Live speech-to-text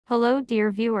Hello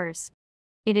dear viewers.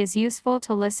 It is useful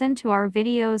to listen to our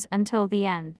videos until the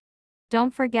end.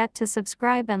 Don't forget to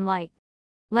subscribe and like.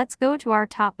 Let's go to our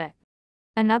topic.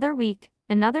 Another week,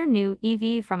 another new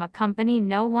EV from a company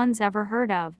no one's ever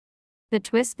heard of. The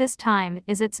twist this time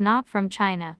is it's not from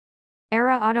China.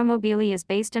 Aehra Automobili is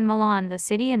based in Milan, the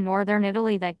city in northern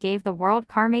Italy that gave the world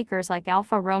carmakers like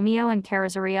Alfa Romeo and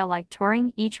carrozzeria like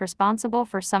Touring, each responsible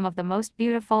for some of the most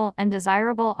beautiful and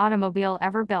desirable automobile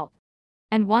ever built.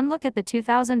 And one look at the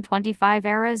 2025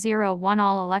 Aehra 01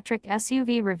 all-electric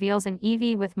SUV reveals an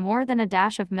EV with more than a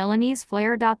dash of Milanese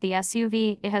flair. The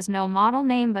SUV, it has no model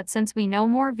name, but since we know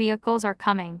more vehicles are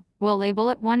coming, we'll label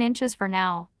it 1 inches for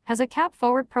now, has a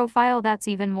cab-forward profile that's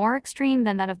even more extreme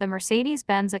than that of the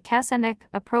Mercedes-Benz A-Class,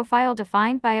 a profile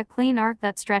defined by a clean arc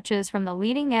that stretches from the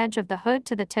leading edge of the hood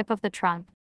to the tip of the trunk.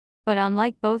 But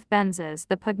unlike both Benzes,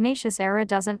 the pugnacious Aehra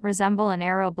doesn't resemble an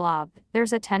aero blob.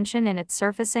 There's a tension in its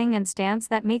surfacing and stance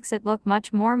that makes it look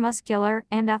much more muscular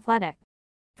and athletic.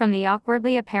 From the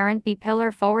awkwardly apparent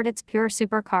B-pillar forward, it's pure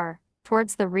supercar.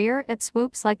 Towards the rear, it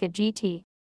swoops like a GT.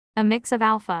 A mix of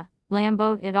Alfa,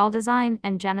 Lambo, Idol design,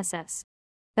 and Genesis.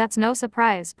 That's no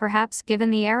surprise, perhaps,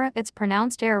 given the Aehra. Its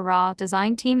pronounced Aehra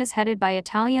design team is headed by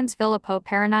Italians Filippo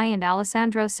Perini and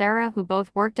Alessandro Serra, who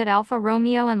both worked at Alfa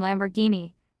Romeo and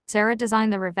Lamborghini. Serra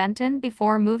designed the Reventon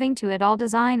before moving to Idol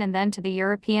design and then to the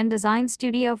European design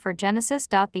studio for Genesis.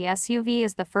 The SUV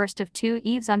is the first of 2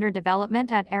 EVs under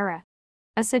development at Aehra.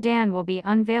 A sedan will be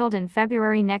unveiled in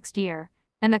February next year,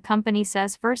 and the company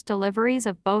says first deliveries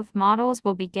of both models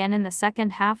will begin in the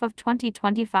second half of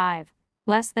 2025,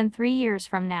 less than 3 years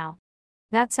from now.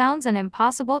 That sounds an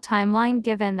impossible timeline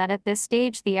given that at this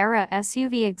stage the Aehra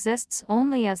SUV exists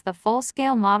only as the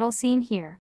full-scale model seen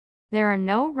here. There are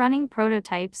no running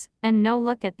prototypes, and no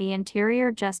look at the interior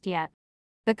just yet.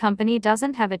 The company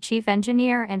doesn't have a chief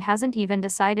engineer and hasn't even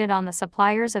decided on the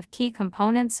suppliers of key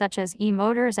components such as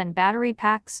e-motors and battery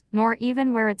packs, nor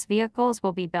even where its vehicles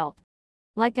will be built.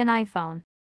 Like an iPhone.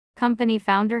 Company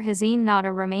founder Hussein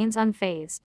Nada remains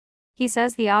unfazed. He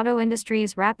says the auto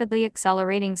industry's rapidly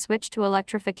accelerating switch to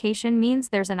electrification means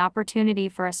there's an opportunity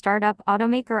for a startup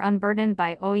automaker unburdened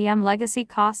by OEM legacy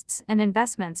costs and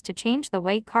investments to change the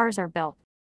way cars are built.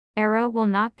 Aehra will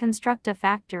not construct a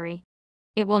factory.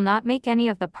 It will not make any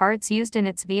of the parts used in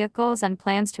its vehicles and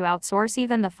plans to outsource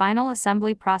even the final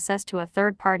assembly process to a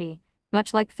third party,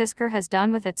 much like Fisker has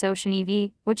done with its Ocean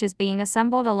EV, which is being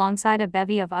assembled alongside a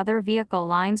bevy of other vehicle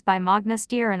lines by Magna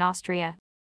Steyr in Austria.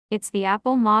 It's the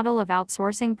Apple model of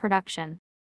outsourcing production.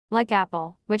 Like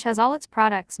Apple, which has all its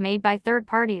products made by third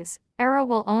parties, Aehra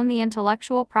will own the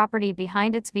intellectual property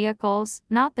behind its vehicles,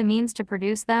 not the means to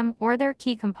produce them or their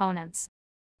key components.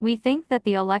 We think that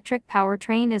the electric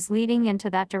powertrain is leading into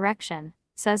that direction,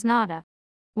 says Nada.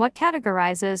 What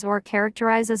categorizes or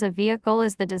characterizes a vehicle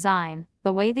is the design,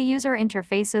 the way the user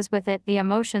interfaces with it, the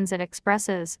emotions it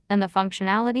expresses, and the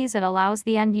functionalities it allows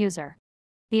the end user.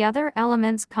 The other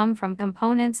elements come from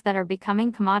components that are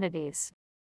becoming commodities.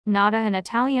 Nada, an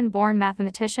Italian-born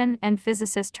mathematician and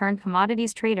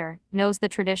physicist-turned-commodities trader, knows the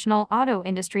traditional auto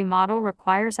industry model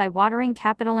requires eye-watering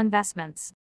capital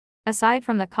investments. Aside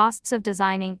from the costs of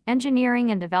designing,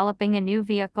 engineering and developing a new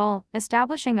vehicle,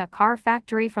 establishing a car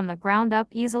factory from the ground up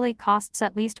easily costs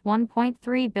at least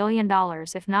 $1.3 billion,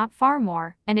 if not far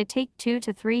more, and it takes 2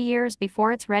 to 3 years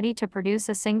before it's ready to produce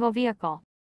a single vehicle.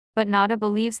 But Nada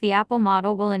believes the Apple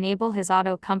model will enable his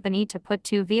auto company to put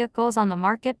 2 vehicles on the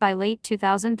market by late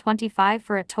 2025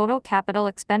 for a total capital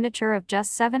expenditure of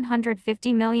just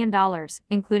 $750 million,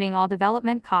 including all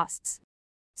development costs.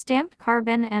 Stamped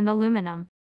carbon and aluminum.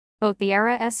 Both the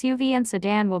Aehra SUV and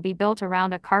sedan will be built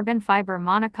around a carbon fiber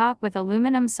monocoque with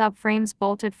aluminum subframes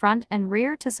bolted front and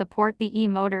rear to support the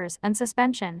e-motors and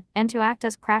suspension, and to act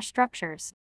as crash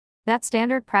structures. That's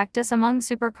standard practice among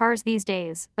supercars these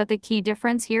days, but the key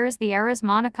difference here is the Aehra's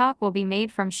monocoque will be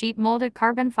made from sheet-molded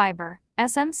carbon fiber,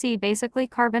 SMC, basically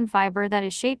carbon fiber that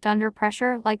is shaped under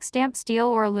pressure like stamped steel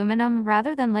or aluminum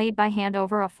rather than laid by hand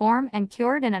over a form and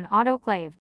cured in an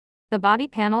autoclave. The body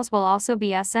panels will also be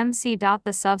SMC.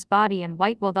 The SUV's body in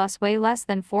white will thus weigh less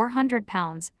than 400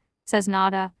 pounds, says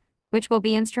Nada, which will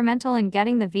be instrumental in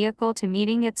getting the vehicle to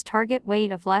meeting its target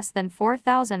weight of less than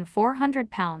 4,400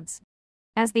 pounds.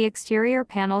 As the exterior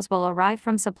panels will arrive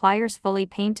from suppliers fully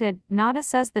painted, Nada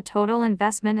says the total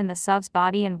investment in the SUV's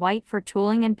body in white for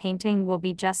tooling and painting will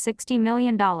be just $60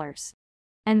 million.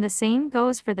 And the same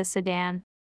goes for the sedan.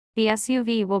 The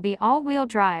SUV will be all-wheel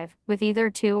drive, with either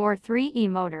 2 or 3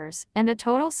 e-motors, and a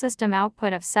total system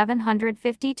output of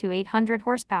 750 to 800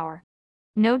 horsepower.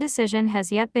 No decision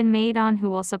has yet been made on who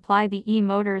will supply the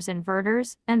e-motors,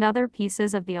 inverters, and other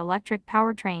pieces of the electric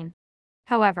powertrain.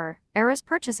 However, Aehra's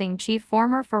purchasing chief,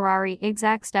 former Ferrari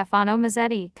exec Stefano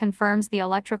Mazzetti, confirms the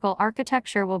electrical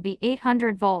architecture will be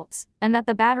 800 volts, and that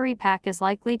the battery pack is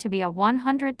likely to be a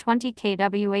 120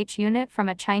 kWh unit from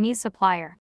a Chinese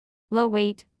supplier. Low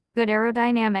weight, good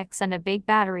aerodynamics and a big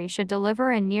battery should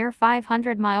deliver a near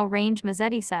 500-mile range,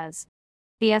 Mazzetti says.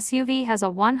 The SUV has a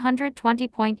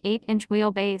 120.8-inch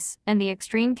wheelbase, and the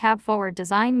extreme cab-forward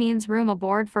design means room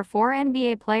aboard for 4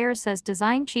 NBA players, says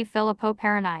design chief Filippo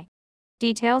Perini.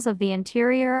 Details of the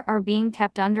interior are being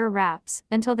kept under wraps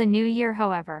until the new year,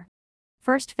 however.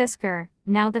 First Fisker,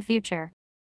 now the future.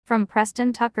 From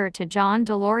Preston Tucker to John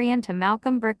DeLorean to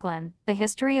Malcolm Bricklin, the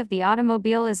history of the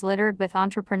automobile is littered with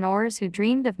entrepreneurs who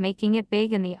dreamed of making it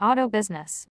big in the auto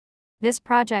business. This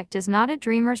project is not a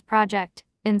dreamer's project,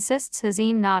 insists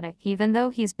Hazim Nadak, even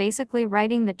though he's basically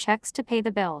writing the checks to pay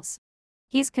the bills.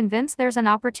 He's convinced there's an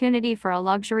opportunity for a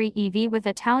luxury EV with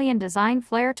Italian design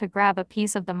flair to grab a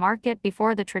piece of the market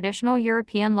before the traditional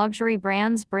European luxury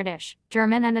brands, British,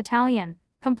 German and Italian,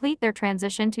 complete their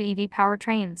transition to EV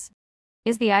powertrains.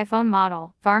 Is the iPhone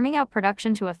model, farming out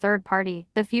production to a third party,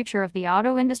 the future of the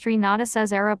auto industry? Nada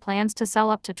says Aehra plans to sell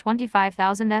up to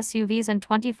 25,000 SUVs and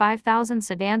 25,000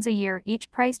 sedans a year, each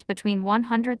priced between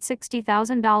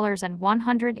 $160,000 and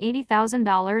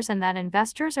 $180,000, and that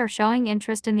investors are showing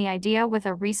interest in the idea, with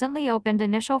a recently opened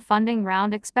initial funding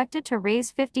round expected to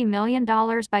raise $50 million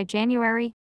by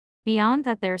January. Beyond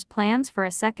that, there's plans for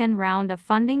a second round of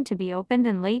funding to be opened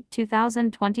in late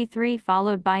 2023,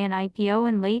 followed by an IPO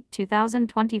in late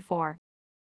 2024.